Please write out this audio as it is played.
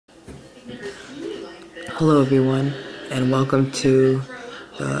Hello everyone, and welcome to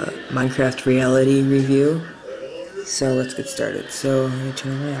the Minecraft reality review. So let's get started. So let me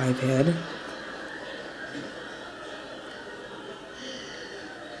turn on my iPad.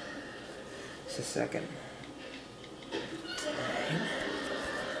 Just a second.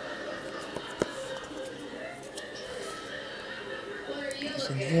 It's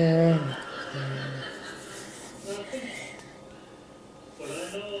in here. But I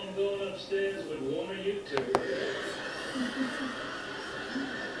know I'm going upstairs with one of you two.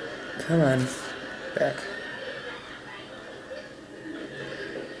 Come on, back.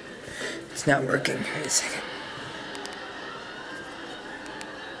 It's not working. Wait a second.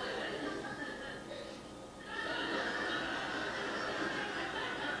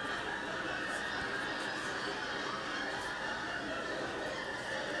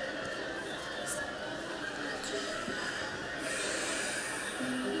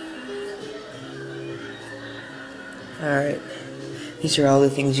 Alright. These are all the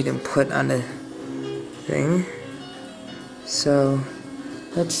things you can put on the thing. So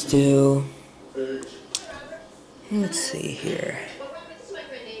let's see here. This is my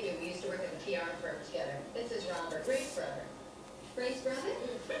friend Amy. We used to work at a PR firm together. This is Robert. Ray's brother. Ray's brother?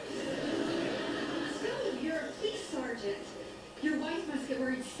 So, you're a police sergeant. Your wife must get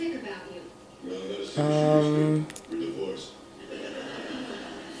worried sick about you. We're divorced.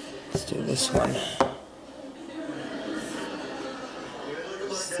 Let's do this one.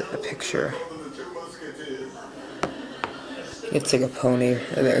 Let's take a picture. It's like a pony,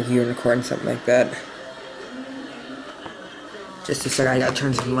 or a unicorn, something like that. Just a second, I gotta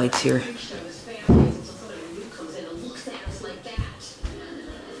turn some lights here.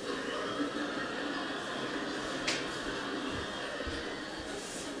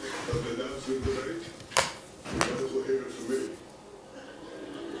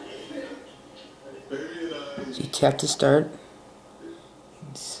 So you tap to start.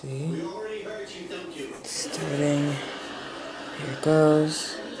 Let's see. Starting. Here it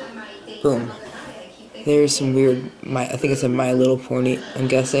goes. Boom. There's some weird, I think it's a My Little Pony, I'm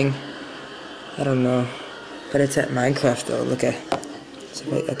guessing. I don't know. But it's at Minecraft though, look at, so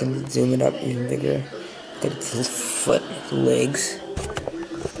if I can zoom it up even bigger. Look at its foot, legs.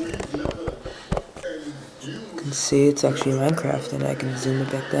 You can see it's actually Minecraft, and I can zoom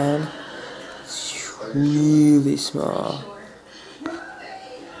it back down. It's really small.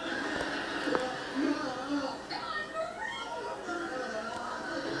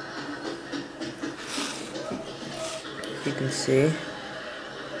 You can see.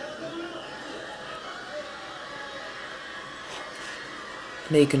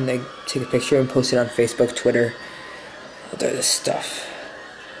 Now you can like take a picture and post it on Facebook, Twitter, all this stuff.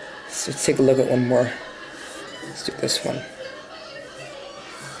 So let's take a look at one more. Let's do this one.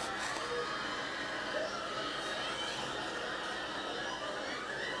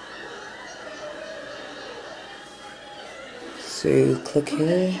 So you click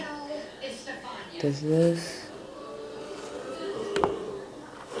here, does this.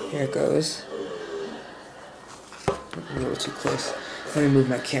 Here it goes. A little too close. Let me move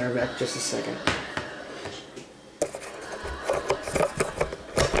my camera back just a second.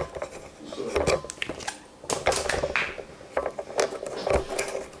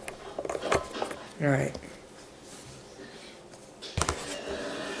 Alright.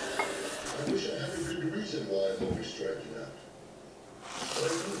 I wish I had a good reason why I'm always striking out. But I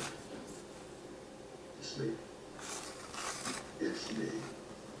don't. It's me. It's me.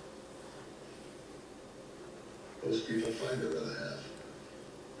 Most people find their other half.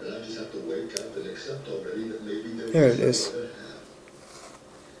 And I just have to wake up and accept already that maybe there it is. Other half.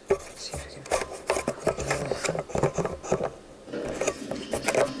 Let's see if I can.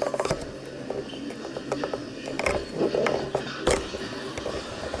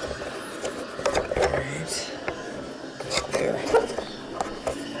 Alright. There.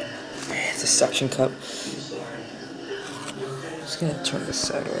 It's a suction cup. I'm just gonna turn this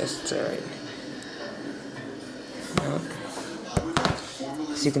sideways. It's alright.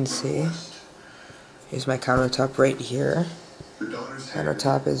 As you can see, here's my countertop right here.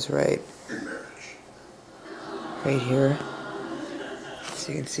 Countertop is right here.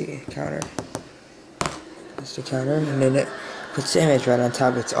 So you can see counter. That's the counter, and then it puts the image right on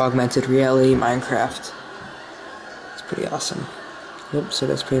top. It's augmented reality Minecraft. It's pretty awesome. Yep, so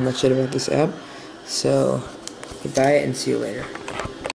that's pretty much it about this app. So goodbye and see you later.